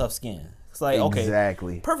nothing about tough skin. It's like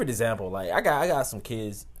exactly. Perfect example. Like I got some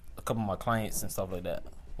kids, a couple of my clients and stuff like that.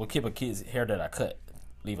 Will keep a kid's hair that I cut,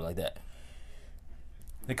 leave it like that.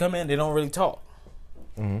 They come in, they don't really talk.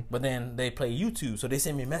 Mm-hmm. But then they play YouTube, so they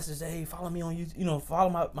send me a message, hey, follow me on YouTube,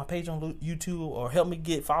 follow my page on YouTube, or help me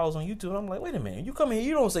get followers on YouTube. And I'm like, wait a minute, you come here,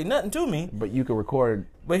 you don't say nothing to me, but you can record.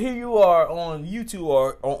 But here you are on YouTube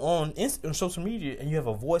or on social media, and you have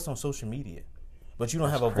a voice on social media, but you don't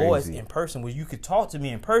have a voice in person where you could talk to me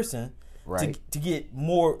in person, right? To get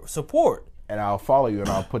more support. And I'll follow you, and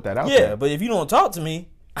I'll put that out there. Yeah, but if you don't talk to me,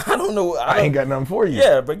 I don't know. I ain't got nothing for you.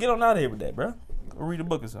 Yeah, but get on out of here with that, bro. Or read a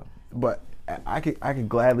book or something. But I could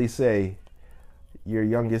gladly say your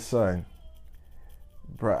youngest son,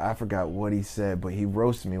 bro, I forgot what he said, but he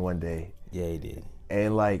roasted me one day. Yeah, he did.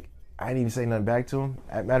 And like, I didn't even say nothing back to him.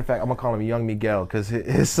 As a matter of fact, I'm gonna call him Young Miguel because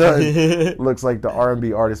his son looks like the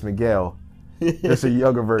R&B artist Miguel. Just a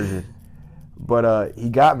younger version. But he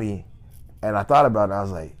got me, and I thought about it, and I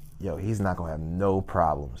was like, yo, he's not gonna have no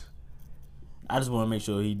problems. I just want to make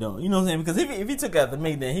sure he don't. You know what I'm saying? Because if he took after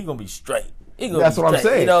me, then he gonna be straight. That's what I'm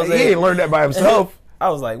saying. You know what I'm saying? He ain't learned that by himself. I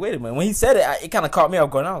was like, wait a minute. When he said it, it kind of caught me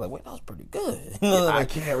off guard. I was like, wait, that was pretty good. I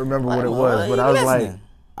can't remember what it was, but I was like,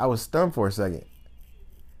 I was stunned for a second.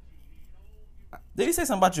 Did he say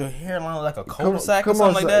something about your hairline like a cul-de-sac or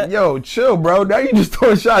something like that? Yo, chill, bro. Now you just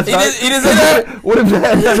throwing shots. He didn't say that? What if that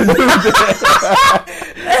had nothing to do with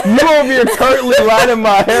that? You over here currently lining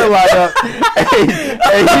my hairline up.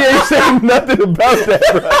 Hey, he ain't saying nothing about that,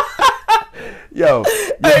 bro. Yo,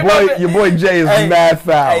 Your boy Jay is mad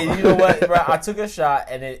foul. Hey, you know what, bro? I took a shot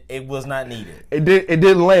and it was not needed. It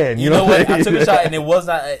didn't land. You know what? I took a shot and it was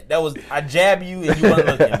not. I jabbed you and you weren't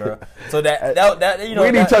looking, bro. So that you know.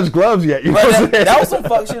 We didn't touch gloves yet. You know what I'm saying? That was some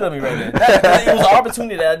fuck shit on me right there. It was an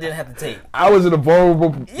opportunity that I didn't have to take. I was in a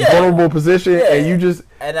vulnerable position, and you just.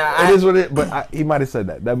 And it is what it. But he might have said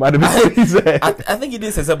that. That might have been what he said. I think he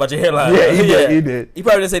did say something about your hairline. Yeah, he did. He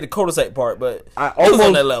probably didn't say the cul-de-sac part, but it was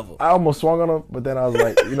on that level. I almost swung on him, but then I was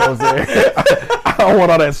like, you know what I'm saying? I don't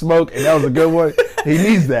want all that smoke, and that was a good one. He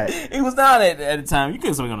needs that. He was down at the time. You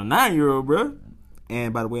couldn't swing on a 9-year-old, bro.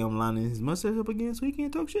 And by the way, I'm lining his mustache up again so he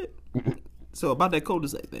can't talk shit. So about that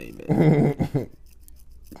cul-de-sac thing, man.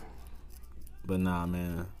 But nah,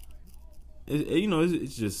 man.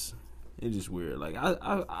 It's just weird. Like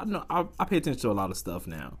I know I pay attention to a lot of stuff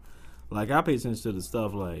now. Like I pay attention to the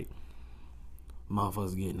stuff like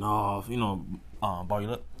motherfuckers getting off. You know, bar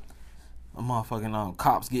you up. Motherfucking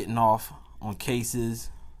cops getting off on cases.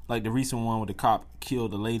 Like the recent one where the cop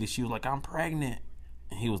killed the lady. She was like, "I'm pregnant,"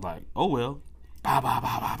 and he was like, "Oh well." Bah, bah,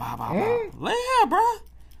 bah, bah, bah, bah, bah. Yeah, bruh.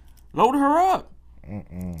 Load her up.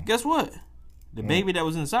 Guess what? The baby that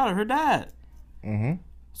was inside of her died. Mm-hmm.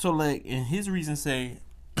 So like, and his reason say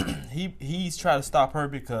he's trying to stop her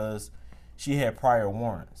because she had prior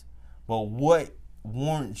warrants. But what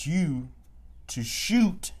warrants you to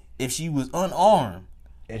shoot if she was unarmed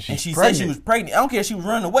and she said she was pregnant? I don't care if she was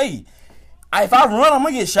running away. If I run, I'm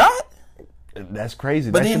gonna get shot. That's crazy.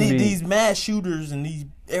 But then these mass shooters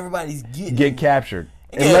and everybody's get captured.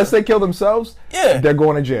 Yeah. Unless they kill themselves, they're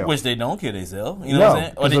going to jail. Which they don't kill themselves. You know what I'm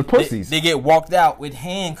saying? Or they're pussies. They get walked out with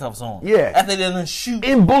handcuffs on. Yeah. After they done shoot.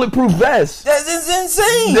 In bulletproof vests. That's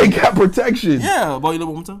insane. They got protection. Yeah. Boy, you live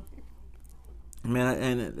one more time? Man,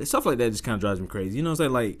 and stuff like that just kind of drives me crazy. You know what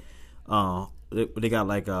I'm saying? Like, they got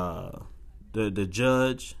like the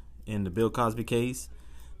judge in the Bill Cosby case.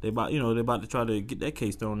 They about to try to get that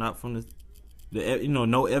case thrown out from the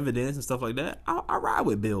no evidence and stuff like that. I ride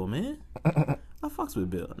with Bill, man. I fucks with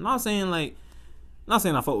Bill. Not saying I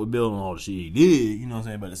fuck with Bill on all the shit he did, you know what I'm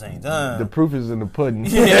saying, but at the same time. The proof is in the pudding.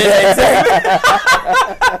 Yeah,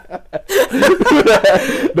 exactly.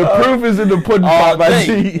 The proof is in the pudding all by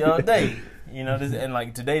day, G. all day. You know, and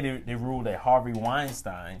like today they ruled that Harvey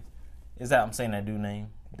Weinstein, is that I'm saying that dude name?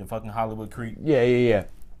 The fucking Hollywood creep. Yeah.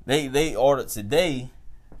 They ordered today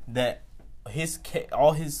that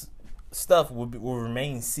all his stuff will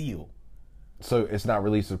remain sealed. So it's not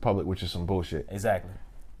released to the public, which is some bullshit. Exactly.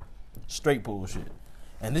 Straight bullshit.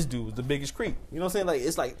 And this dude was the biggest creep. You know what I'm saying?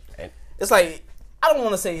 It's like I don't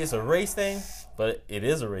want to say it's a race thing, but it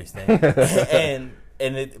is a race thing. and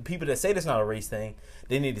the people that say that's not a race thing,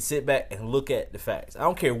 they need to sit back and look at the facts. I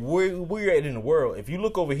don't care where you're at in the world. If you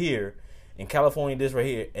look over here in California, this right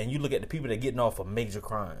here, and you look at the people that are getting off of major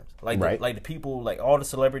crimes, like the people, like all the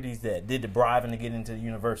celebrities that did the bribing to get into the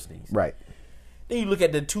universities, right? Then you look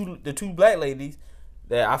at the two black ladies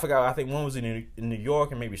that I forgot. I think one was in New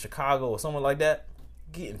York and maybe Chicago or somewhere like that,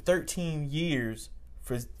 getting 13 years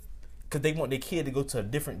because they want their kid to go to a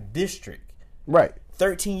different district. Right.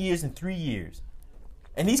 13 years and 3 years,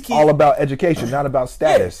 and these kids all about education, not about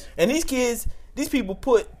status. Yeah. And these people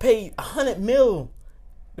paid $100 million.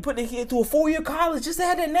 They put their kid through a 4-year college just to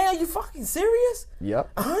have that now. You fucking serious? Yep.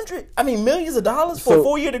 Millions of dollars for a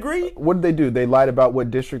 4-year degree? What did they do? They lied about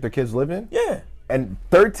what district their kids live in? Yeah. And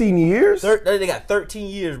 13 years? They got 13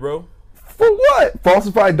 years, bro. For what?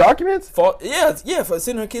 Falsified documents? Yeah, for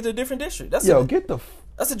sending her kid to a different district. That's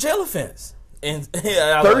a jail offense. And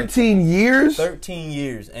 13 years? 13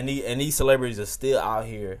 years. And these celebrities are still out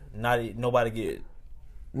here. Nobody get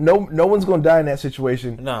No one's gonna die in that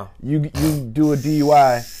situation. No. You do a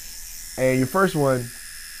DUI, and your first one,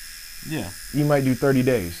 you might do 30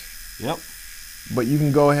 days. Yep. But you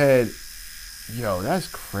can go ahead. Yo, that's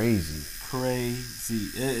crazy. Crazy.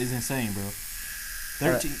 It's insane, bro.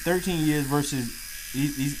 13 years versus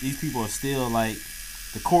these people are still like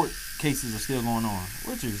the court cases are still going on,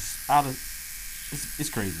 which is it's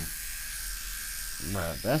crazy.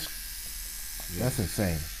 Nah, that's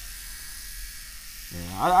insane.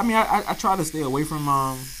 Yeah, I mean, I try to stay away from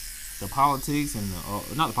the politics and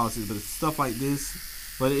not the politics, but stuff like this.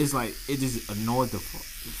 But it's like it just annoyed the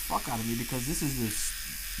fuck out of me because this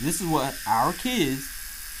is what our kids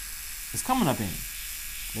is coming up in.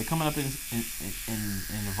 They're coming up in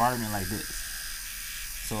an environment like this.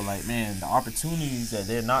 So like, man, the opportunities that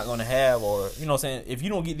they're not going to have, or you know what I'm saying, if you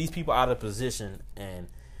don't get these people out of position and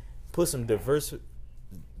put some diversify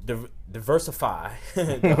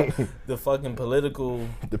the fucking political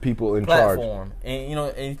the people in platform charge. And you know,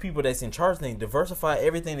 and people that's in charge thing, diversify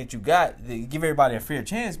everything that you got, give everybody a fair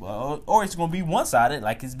chance, or it's gonna be one sided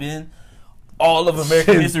like it's been all of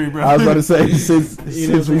American history, bro. I was about to say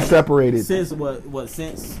since we separated. Since what?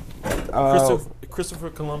 Since Christopher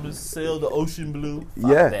Columbus sailed the ocean blue.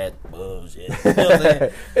 Yeah. That bullshit. You know what I'm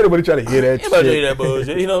saying? Ain't nobody trying to hear that Anybody shit. hear that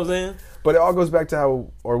bullshit? You know what I'm saying? But it all goes back to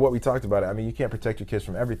how, or what we talked about. I mean, you can't protect your kids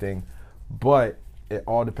from everything, but it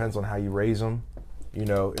all depends on how you raise them. You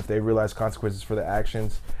know, if they realize consequences for their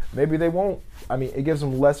actions, maybe they won't. I mean, it gives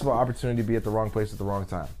them less of an opportunity to be at the wrong place at the wrong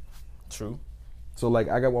time. True. So, like,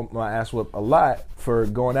 I got my ass whooped a lot for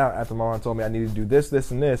going out after my mom told me I needed to do this,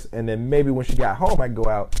 this, and this. And then maybe when she got home, I could go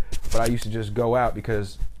out. But I used to just go out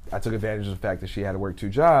because I took advantage of the fact that she had to work 2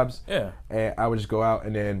 jobs. Yeah. And I would just go out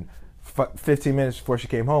and then 15 minutes before she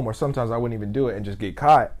came home, or sometimes I wouldn't even do it and just get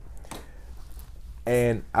caught.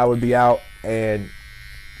 And I would be out and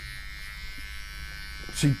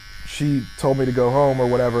she told me to go home or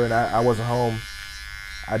whatever, and I wasn't home.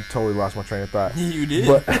 I totally lost my train of thought. You did?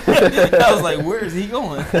 But I was like, where is he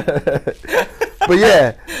going? But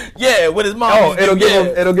yeah. Yeah, with his mom. Oh,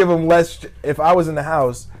 it'll give him less. If I was in the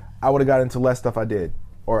house, I would have got into less stuff I did.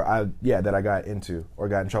 Or that I got into or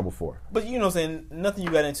got in trouble for. But you know what I'm saying? Nothing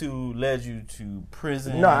you got into led you to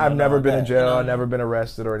prison. No, I've never been in jail. You know? I've never been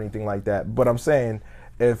arrested or anything like that. But I'm saying,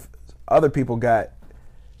 if other people got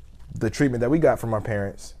the treatment that we got from our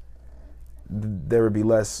parents, there would be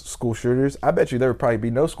less school shooters. I bet you there would probably be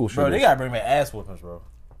no school shooters. Bro, they gotta bring back ass whoopings, bro.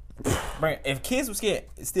 If kids were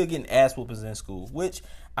still getting ass whoopings in school, which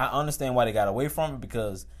I understand why they got away from it,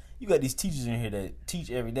 because you got these teachers in here that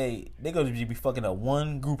teach every day. They're going to be fucking up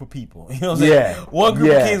one group of people. You know what I'm saying? Yeah. One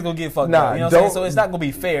group of kids going to get fucked up. You know what I'm saying? So it's not going to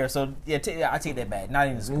be fair. So, yeah, I take that back. Not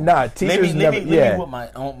even school. Nah, teachers let me never... whoop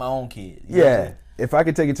my own kid. You know what I'm saying? If I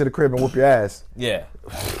could take you to the crib and whoop your ass. Yeah.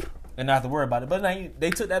 And not have to worry about it. But now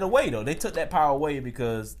they took that away, though. They took that power away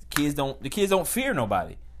because the kids don't fear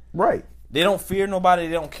nobody. Right. They don't fear nobody.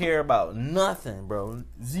 They don't care about nothing, bro.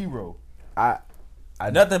 Zero.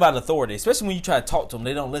 Nothing about authority, especially when you try to talk to them.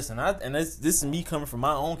 They don't listen. And this is me coming from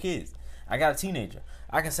my own kids. I got a teenager.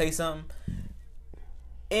 I can say something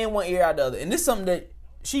in one ear out the other, and this is something that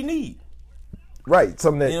she need. Right,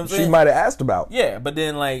 something that she might have asked about. Yeah, but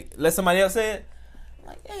then let somebody else say it.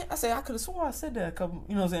 Like, yeah, I say I could have sworn I said that a couple.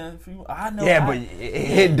 You know what I'm saying? I know. Yeah, but it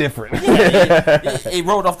hit different. It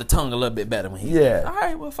rolled off the tongue a little bit better when he said, all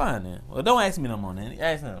right, well, fine then. Well, don't ask me no more then.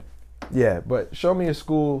 Ask him. Yeah, but show me a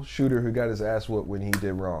school shooter who got his ass whooped when he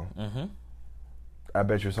did wrong. Mm-hmm. I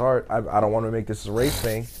bet you it's hard. I don't want to make this a race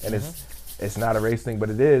thing, and it's not a race thing, but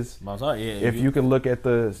it is. I'm sorry, yeah, if you can look at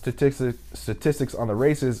the statistics on the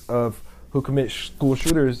races of who commit school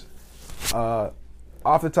shooters, off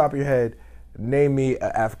the top of your head, name me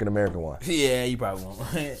an African American one. Yeah, you probably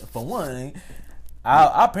won't. For one,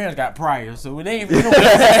 our parents got priors, so they ain't no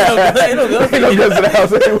guns in the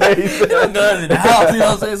house anyways. No guns in the house, you know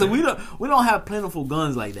what I'm saying? So we don't have plentiful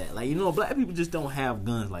guns like that. Like, you know, black people just don't have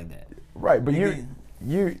guns like that. Right, but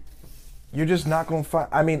you're just not gonna find.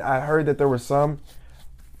 I mean, I heard that there were some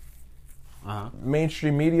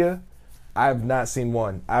mainstream media. I've not seen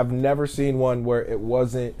one. I've never seen one where it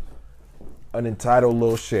wasn't an entitled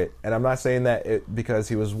little shit. And I'm not saying that because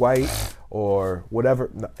he was white or whatever.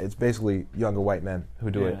 No, it's basically younger white men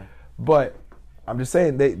who do it. But I'm just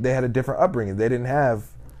saying they had a different upbringing. They didn't have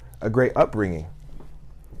a great upbringing,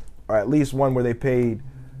 or at least one where they paid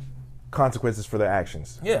consequences for their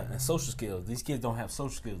actions. Yeah, and social skills. These kids don't have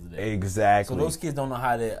social skills today. Exactly. So those kids don't know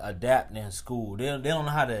how to adapt in school. They don't know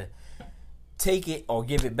how to take it or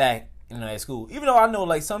give it back at school. Even though I know,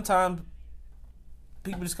 like, sometimes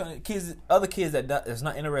people just other kids that's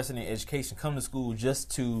not interested in education come to school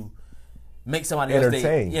just to make somebody else's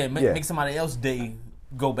day, make somebody else's day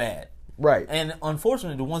go bad. Right. And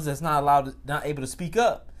unfortunately, the ones that's not able to speak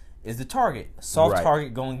up is the target. Soft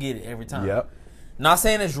target gonna get it every time. Yep. Not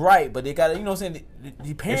saying it's right, but they gotta, you know what I'm saying?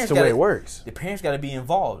 The parents it's the way it works. The parents gotta be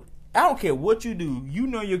involved. I don't care what you do. You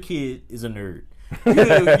know your kid is a nerd. You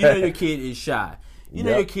know your kid is shy. You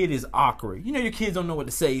know your kid is awkward. You know your kids don't know what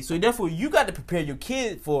to say. So therefore, you got to prepare your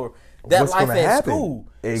kid for that What's life at happen? School.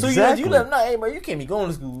 Exactly. So you let them know, hey, bro, you can't be going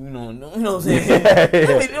to school. You know what I'm saying?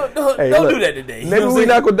 Don't do that today. Maybe we're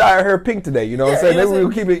not gonna dye our hair pink today. You know what I'm saying? Maybe we'll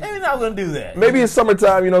keep it. Maybe not gonna do that. Maybe it's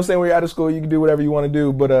summertime. You know what I'm saying? When you're out of school, you can do whatever you want to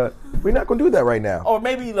do. But we're not gonna do that right now. Or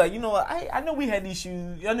maybe like, you know what? I know we had these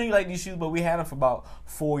shoes. I know you like these shoes, but we had them for about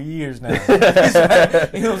 4 years now. You know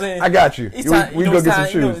what I'm saying? I got you. It's time, we go get some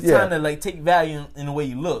shoes. It's time to like take value in the way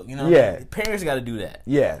you look. You know? What I mean? Parents got to do that.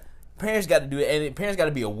 Yeah. Parents got to do it, and parents got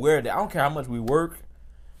to be aware that I don't care how much we work,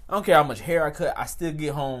 I don't care how much hair I cut, I still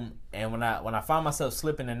get home, and when I find myself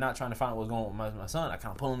slipping and not trying to find out what's going on with my son, I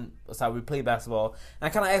kind of pull him aside. We play basketball, and I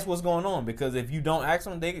kind of ask what's going on, because if you don't ask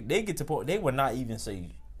them, they get to point they would not even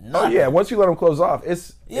say Oh yeah, once you let them close off,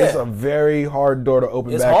 it's a very hard door to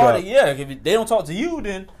open back up. It's hard, if they don't talk to you,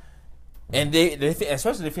 then and they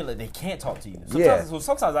especially they feel like they can't talk to you.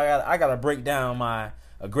 Sometimes I gotta break down my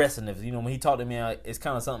aggressiveness. You know, when he talked to me, it's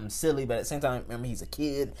kind of something silly, but at the same time, remember he's a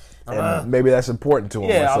kid. Maybe that's important to him.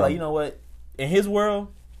 Yeah, I was like, you know what? In his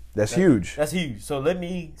world, that's huge. That's huge. So let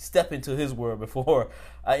me step into his world before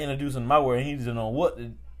I introduce him to my world. And he doesn't know what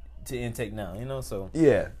to intake now. You know, so I'm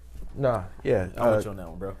with you on that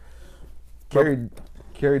one, bro.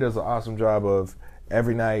 Carrie does an awesome job of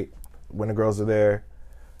every night when the girls are there.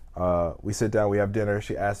 We sit down, we have dinner.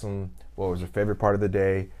 She asks them what was their favorite part of the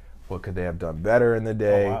day, what could they have done better in the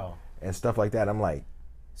day, and stuff like that. I'm like,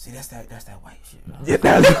 see, that's that white shit, bro. Yeah,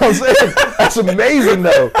 that's what I'm saying. That's amazing,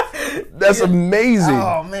 though. That's amazing.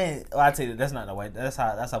 Oh man, I tell you, that's not the white. That's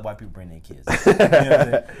how white people bring their kids. You know what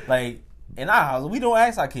I'm saying? Like in our house, we don't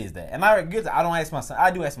ask our kids that, and I don't ask my son.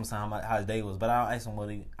 I do ask my son how his day was, but I don't ask him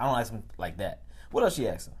I don't ask him like that. What else she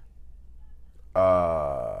asks him?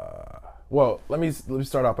 Well, let me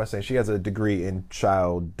start off by saying she has a degree in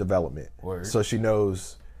child development. Word. So she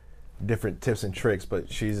knows different tips and tricks, but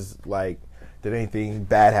she's like, did anything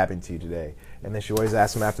bad happen to you today? And then she always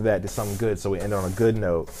asks them after that, did something good? So we end on a good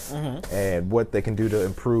note, and what they can do to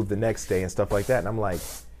improve the next day and stuff like that. And I'm like,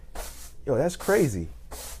 yo, that's crazy.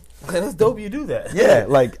 That's dope you do that. Yeah,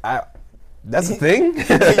 like, that's a thing? You be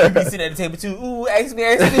sitting at the table too, ooh, ask me.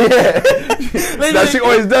 That she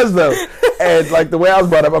always does, though. And like the way I was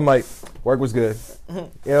brought up, I'm like, work was good. Yeah,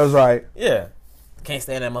 it was right. Yeah. Can't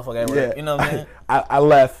stand that motherfucker at work. Yeah. You know what I'm saying? I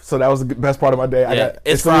left, so that was the best part of my day.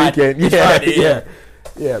 It's Friday. The weekend. Friday.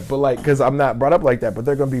 Yeah. But like, because I'm not brought up like that, but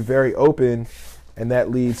they're gonna be very open, and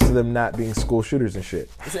that leads to them not being school shooters and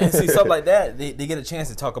shit. And see, stuff like that, they get a chance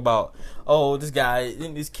to talk about, oh, this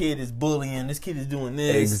kid is bullying, this kid is doing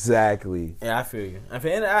this. Exactly. Yeah, I feel you.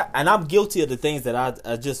 And I'm guilty of the things that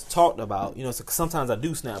I just talked about. You know, so sometimes I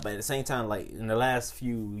do snap, but at the same time, like in the last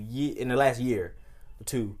year or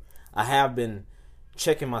two, I have been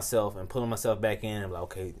checking myself and pulling myself back in. I'm like,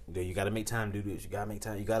 okay, you got to make time to do this. You got to make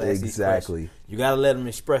time. You got to ask these questions. You got to let them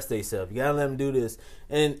express themselves. You got to let them do this.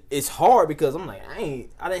 And it's hard because I'm like, I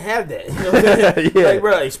didn't have that. You know what I'm saying? Yeah. Like,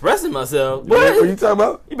 bro, expressing myself. What are you talking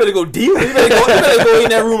about? You better go deep. You better go in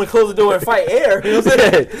that room and close the door and fight air. You know what I'm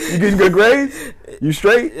saying? You getting good grades? You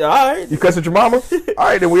straight? All right. You cuss at your mama? All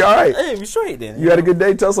right, then we all right. Hey, we straight then. You had a good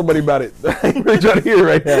day? Tell somebody about it. I ain't really trying to hear it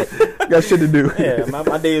right now. Got shit to do. Yeah,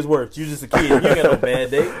 my day is worse. You just a kid. You ain't got no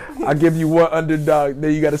bad day. I'll give you one underdog,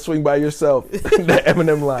 then you got to swing by yourself. That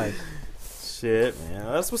Eminem line. Shit,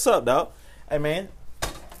 man. That's what's up, dog. Hey, man.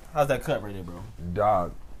 How's that cut right there, bro?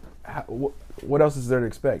 Dog. What else is there to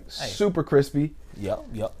expect? Hey. Super crispy. Yup.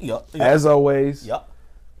 As always. Yup.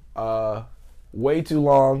 Way too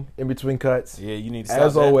long in between cuts. Yeah, you need to stop that.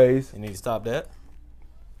 As always. You need to stop that.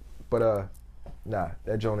 But, nah,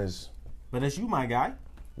 that joint is... But that's you, my guy.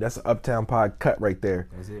 That's an Uptown Pod cut right there.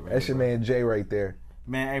 That's it right That's your man Jay right there.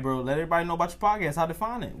 Man, hey, bro, let everybody know about your podcast. How to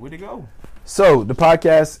find it. Where'd it go? So, the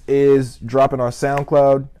podcast is dropping on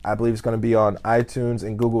SoundCloud. I believe it's going to be on iTunes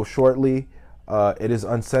and Google shortly. It is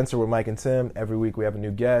Uncensored with Mike and Tim. Every week we have a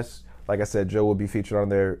new guest. Like I said, Joe will be featured on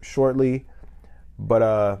there shortly.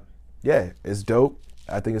 But, yeah, it's dope.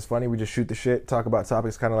 I think it's funny. We just shoot the shit, talk about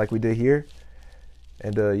topics kind of like we did here.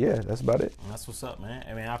 And, yeah, that's about it. That's what's up, man.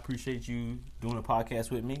 I mean, I appreciate you doing a podcast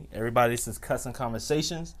with me. Everybody, this is Cuts and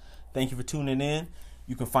Conversations. Thank you for tuning in.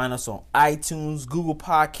 You can find us on iTunes, Google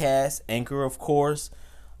Podcasts, Anchor, of course,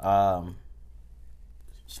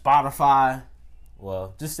 Spotify.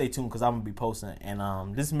 Well, just stay tuned because I'm going to be posting.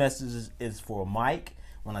 And this message is for Mike.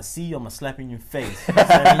 When I see you, I'm going to slap you in your face. You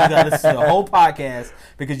got to listen to the whole podcast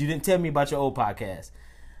because you didn't tell me about your old podcast.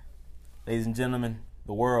 Ladies and gentlemen,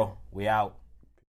 the world, we out.